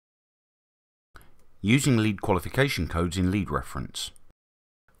Using lead qualification codes in LeadRef.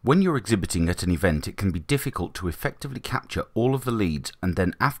 When you're exhibiting at an event, it can be difficult to effectively capture all of the leads and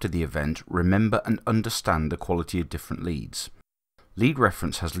then after the event remember and understand the quality of different leads.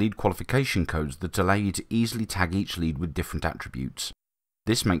 LeadRef has lead qualification codes that allow you to easily tag each lead with different attributes.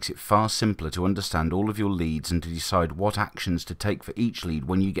 This makes it far simpler to understand all of your leads and to decide what actions to take for each lead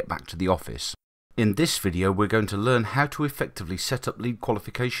when you get back to the office. In this video, we're going to learn how to effectively set up lead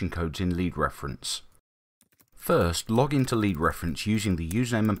qualification codes in LeadRef. First, log into LeadRef using the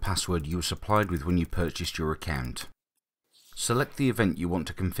username and password you were supplied with when you purchased your account. Select the event you want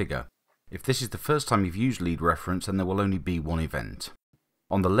to configure. If this is the first time you've used LeadRef, then there will only be one event.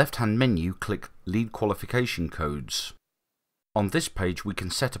 On the left-hand menu, click Lead Qualification Codes. On this page, we can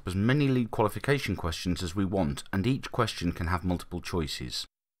set up as many lead qualification questions as we want, and each question can have multiple choices.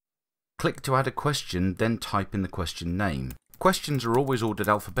 Click to add a question, then type in the question name. Questions are always ordered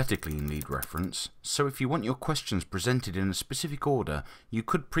alphabetically in LeadRef, so if you want your questions presented in a specific order, you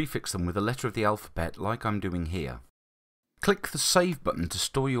could prefix them with a letter of the alphabet like I'm doing here. Click the Save button to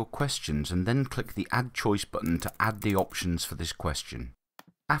store your questions and then click the Add Choice button to add the options for this question.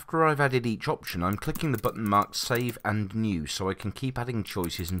 After I've added each option, I'm clicking the button marked Save and New so I can keep adding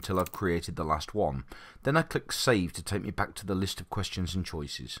choices until I've created the last one. Then I click Save to take me back to the list of questions and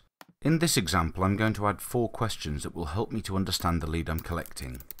choices. In this example, I'm going to add 4 questions that will help me to understand the lead I'm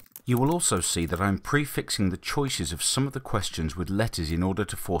collecting. You will also see that I'm prefixing the choices of some of the questions with letters in order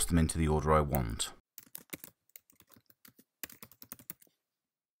to force them into the order I want.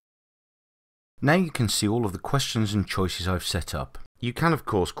 Now you can see all of the questions and choices I've set up. You can of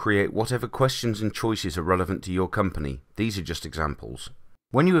course create whatever questions and choices are relevant to your company. These are just examples.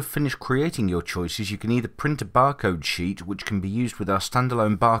 When you have finished creating your choices, you can either print a barcode sheet, which can be used with our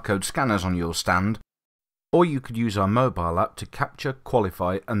standalone barcode scanners on your stand, or you could use our mobile app to capture,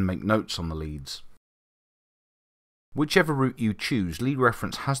 qualify and make notes on the leads. Whichever route you choose,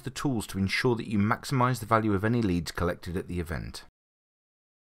 LeadRef has the tools to ensure that you maximize the value of any leads collected at the event.